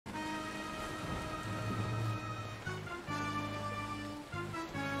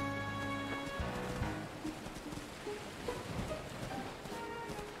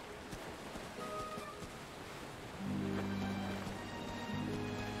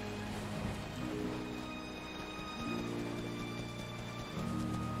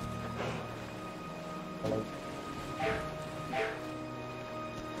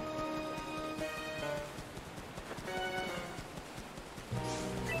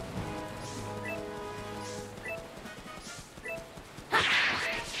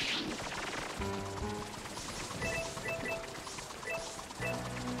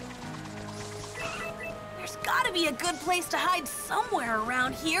good place to hide somewhere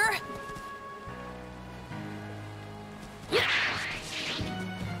around here.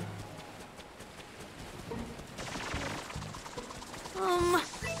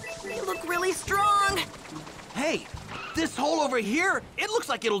 They look really strong. Hey, this hole over here, it looks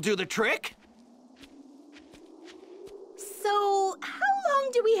like it'll do the trick. So, how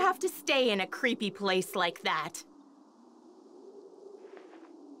long do we have to stay in a creepy place like that?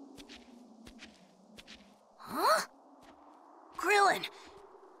 Huh? Krillin,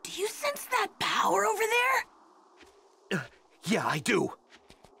 do you sense that power over there? Yeah, I do.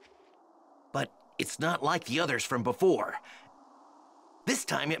 But it's not like the others from before. This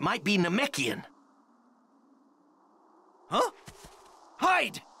time it might be Namekian. Huh?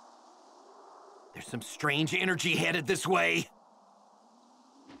 Hide! There's some strange energy headed this way.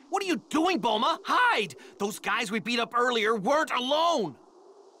 What are you doing, Bulma? Hide! Those guys we beat up earlier weren't alone!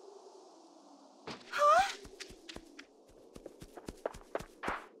 Huh?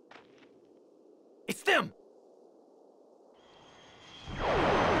 It's them!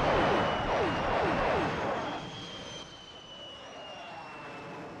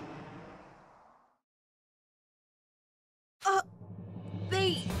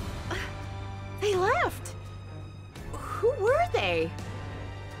 They left. Who were they?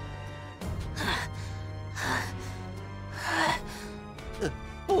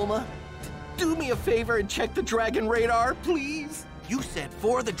 Bulma, do me a favor and check the Dragon radar, please. You said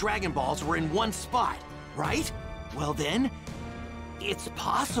 4 of the Dragon Balls were in one spot, right? Well then, it's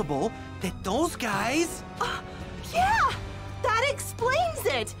possible that those guys... Yeah! That explains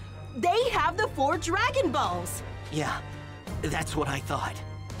it! They have the 4 Dragon Balls! Yeah, that's what I thought.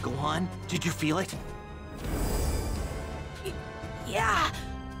 Go on, did you feel it? Yeah,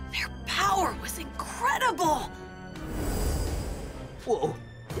 their power was incredible. Whoa,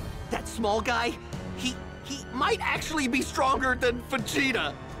 that small guy, he might actually be stronger than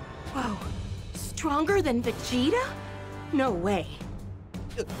Vegeta. Whoa, stronger than Vegeta? No way.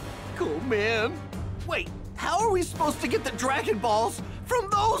 Oh man. Wait, how are we supposed to get the Dragon Balls from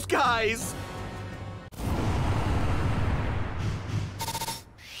those guys?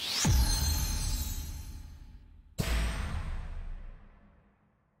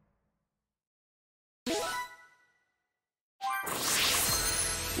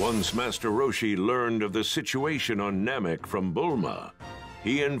 Once Master Roshi learned of the situation on Namek from Bulma,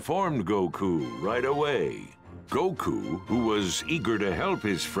 he informed Goku right away. Goku, who was eager to help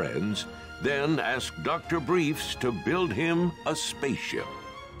his friends, then asked Dr. Briefs to build him a spaceship.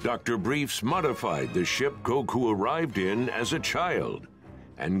 Dr. Briefs modified the ship Goku arrived in as a child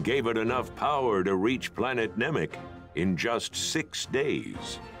and gave it enough power to reach planet Namek in just 6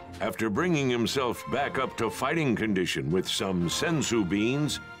 days. After bringing himself back up to fighting condition with some senzu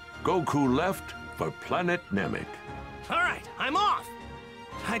beans, Goku left for planet Namek. All right, I'm off.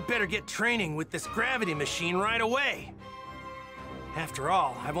 I'd better get training with this gravity machine right away. After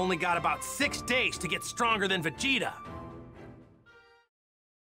all, I've only got about 6 days to get stronger than Vegeta.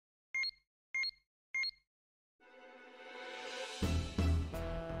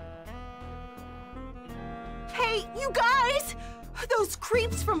 Hey, you guys! Those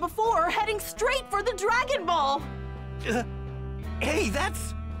creeps from before are heading straight for the Dragon Ball! Hey,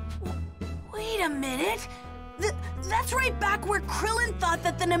 that's... Wait a minute. That's right back where Krillin thought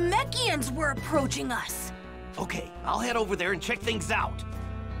that the Namekians were approaching us. Okay, I'll head over there and check things out.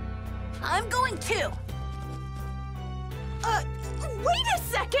 I'm going too. Wait a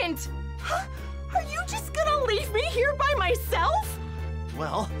second! Huh? Are you just gonna leave me here by myself?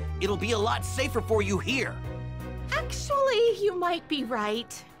 Well, it'll be a lot safer for you here. Actually, you might be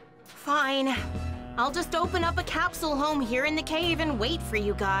right. Fine. I'll just open up a capsule home here in the cave and wait for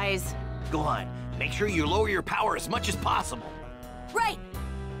you guys. Go on. Make sure you lower your power as much as possible. Right.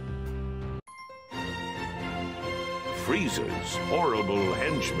 Frieza's horrible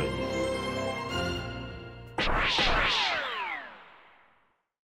henchman.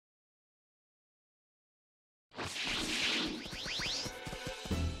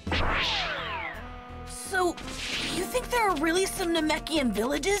 So, you think there are really some Namekian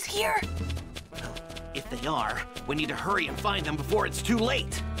villages here? Well, if they are, we need to hurry and find them before it's too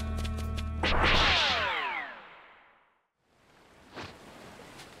late.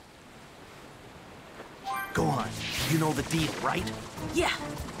 Go on. You know the deal, right? Yeah.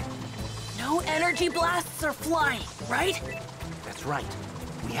 No energy blasts or flying, right? That's right.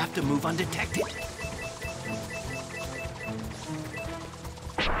 We have to move undetected.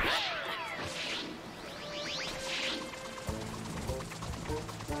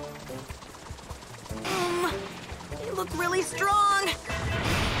 They look really strong.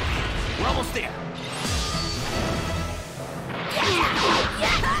 We're almost there.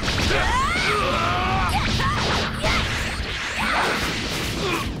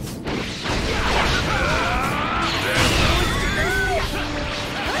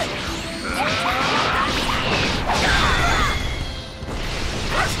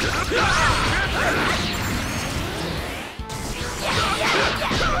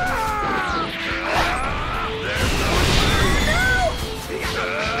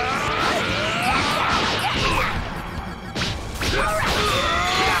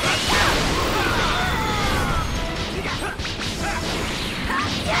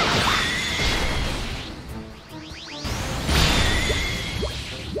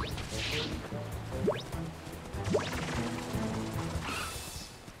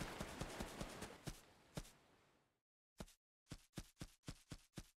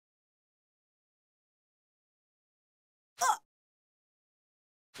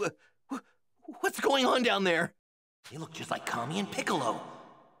 What's going on down there? They look just like Kami and Piccolo.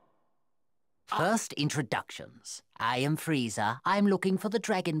 First, introductions. I am Frieza. I'm looking for the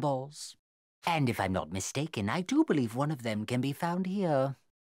Dragonballs. And if I'm not mistaken, I do believe one of them can be found here.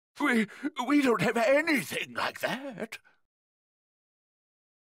 We don't have anything like that.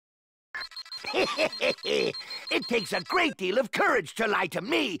 It takes a great deal of courage to lie to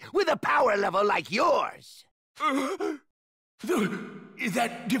me with a power level like yours.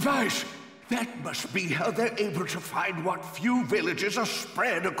 That device, that must be how they're able to find what few villages are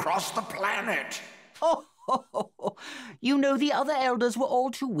spread across the planet. Oh, you know, the other elders were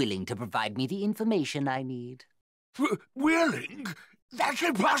all too willing to provide me the information I need. Willing? That's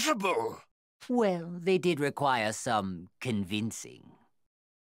impossible. Well, they did require some convincing.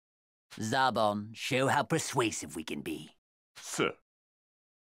 Zarbon, show how persuasive we can be. Sir.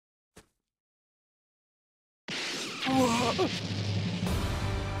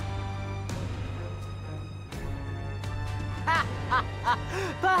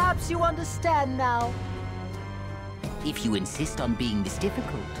 Perhaps you understand now. If you insist on being this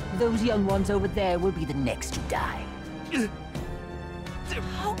difficult, those young ones over there will be the next to die.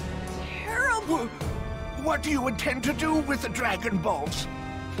 How terrible! What do you intend to do with the Dragonballs?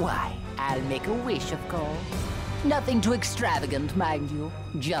 Why, I'll make a wish, of course. Nothing too extravagant, mind you.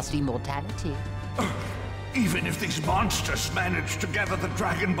 Just immortality. Even if these monsters manage to gather the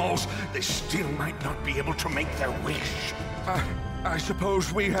Dragonballs, they still might not be able to make their wish. I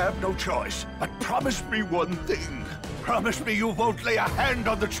suppose we have no choice. But promise me one thing. Promise me you won't lay a hand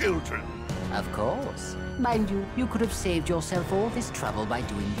on the children. Of course. Mind you, you could have saved yourself all this trouble by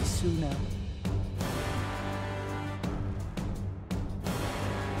doing this sooner.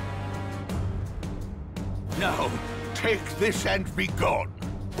 Now, take this and be gone.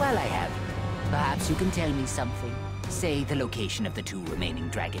 Well, I have. Perhaps you can tell me something. Say the location of the 2 remaining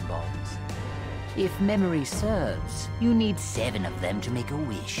Dragon Balls. If memory serves, you need 7 of them to make a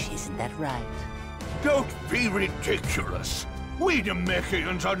wish, isn't that right? Don't be ridiculous. We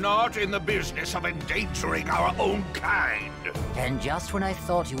Namekians are not in the business of endangering our own kind. And just when I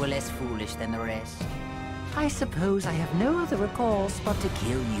thought you were less foolish than the rest, I suppose I have no other recourse but to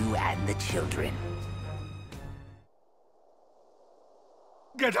kill you and the children.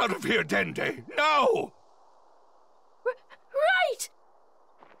 Get out of here, Dende! Now! Right!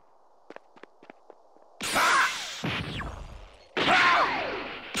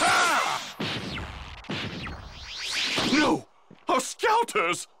 No! Our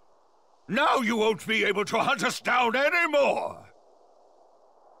scouters! Now you won't be able to hunt us down anymore!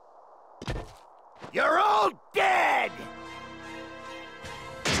 You're all dead!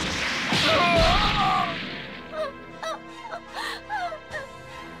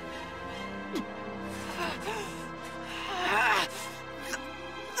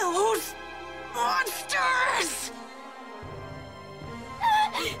 Those monsters!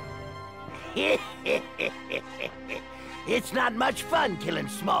 It's not much fun killing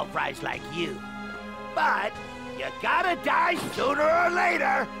small fries like you. But you gotta die sooner or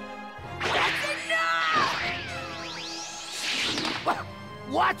later. That's enough!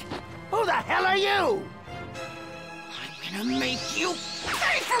 What? Who the hell are you? I'm gonna make you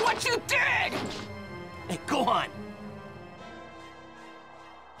pay for what you did! Hey, go on.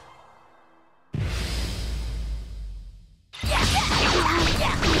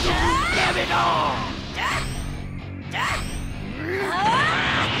 Damn it all!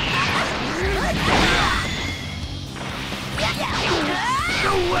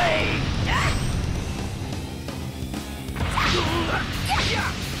 No way!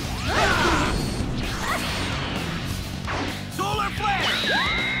 Solar flare!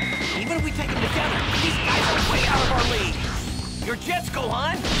 Even if we take them together, these guys are way out of our league. Your jets,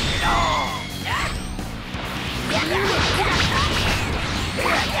 Gohan!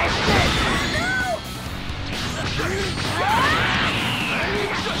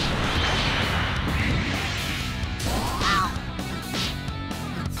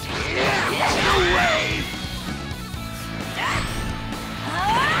 No way!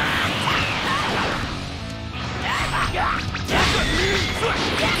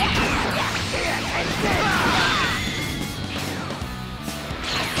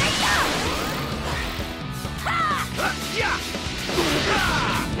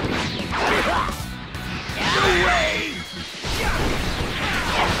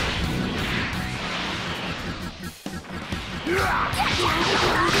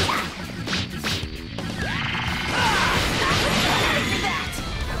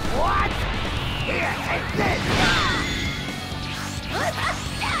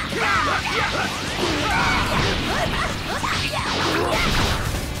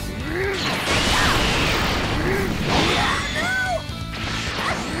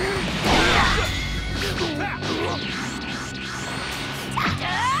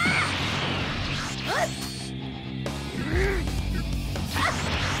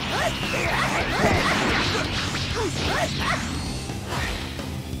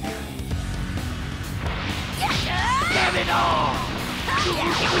 it all!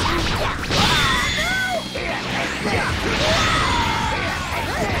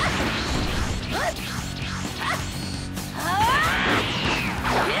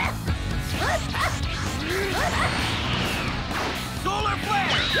 Solar flare!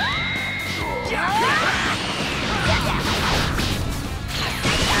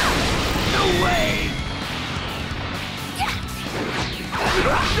 No way!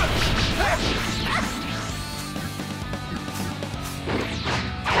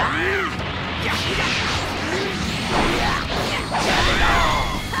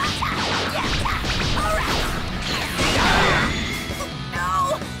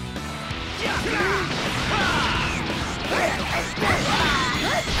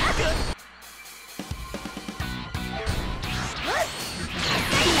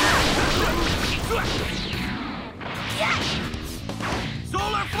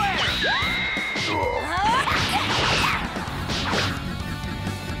 Solar flare!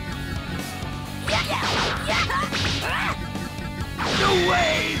 No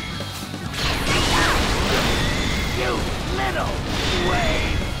way! You little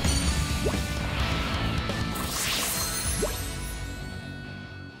wave!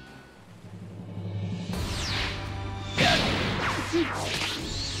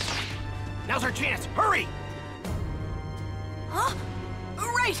 Now's our chance! Hurry! Huh?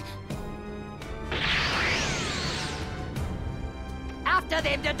 Right! After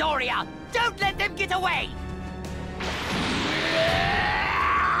them, Dodoria! Don't let them get away!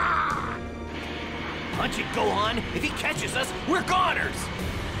 Punch it, Gohan! If he catches us, we're goners!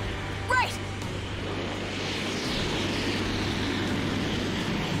 Right!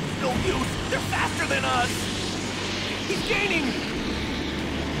 No use! They're faster than us! He's gaining!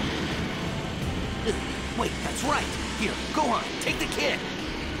 Wait, that's right! Here, Gohan, take the kid!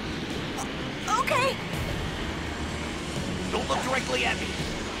 Okay! Don't look directly at me!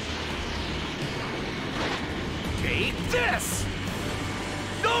 Take this!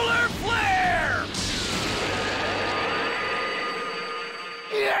 Solar flare!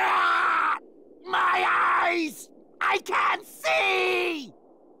 Yeah! My eyes! I can't see!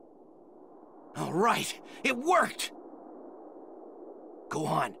 All right, it worked!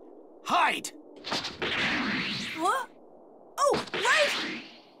 Gohan, hide! What? Oh, right!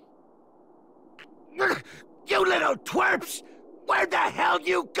 You little twerps! Where'd the hell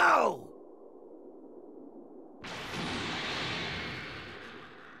you go?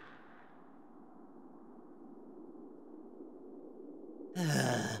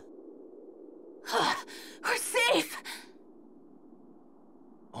 We're safe!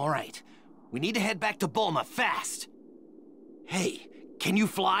 All right, we need to head back to Bulma fast. Hey, can you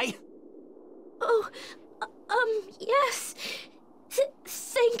fly? Oh, yes.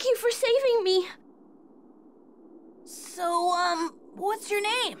 Thank you for saving me. So, what's your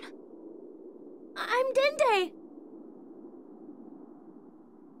name? I'm Dende.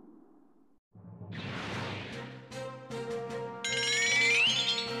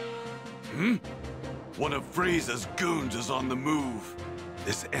 One of Frieza's goons is on the move.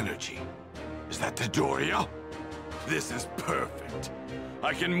 This energy. Is that Dodoria? This is perfect.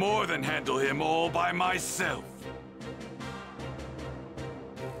 I can more than handle him all by myself.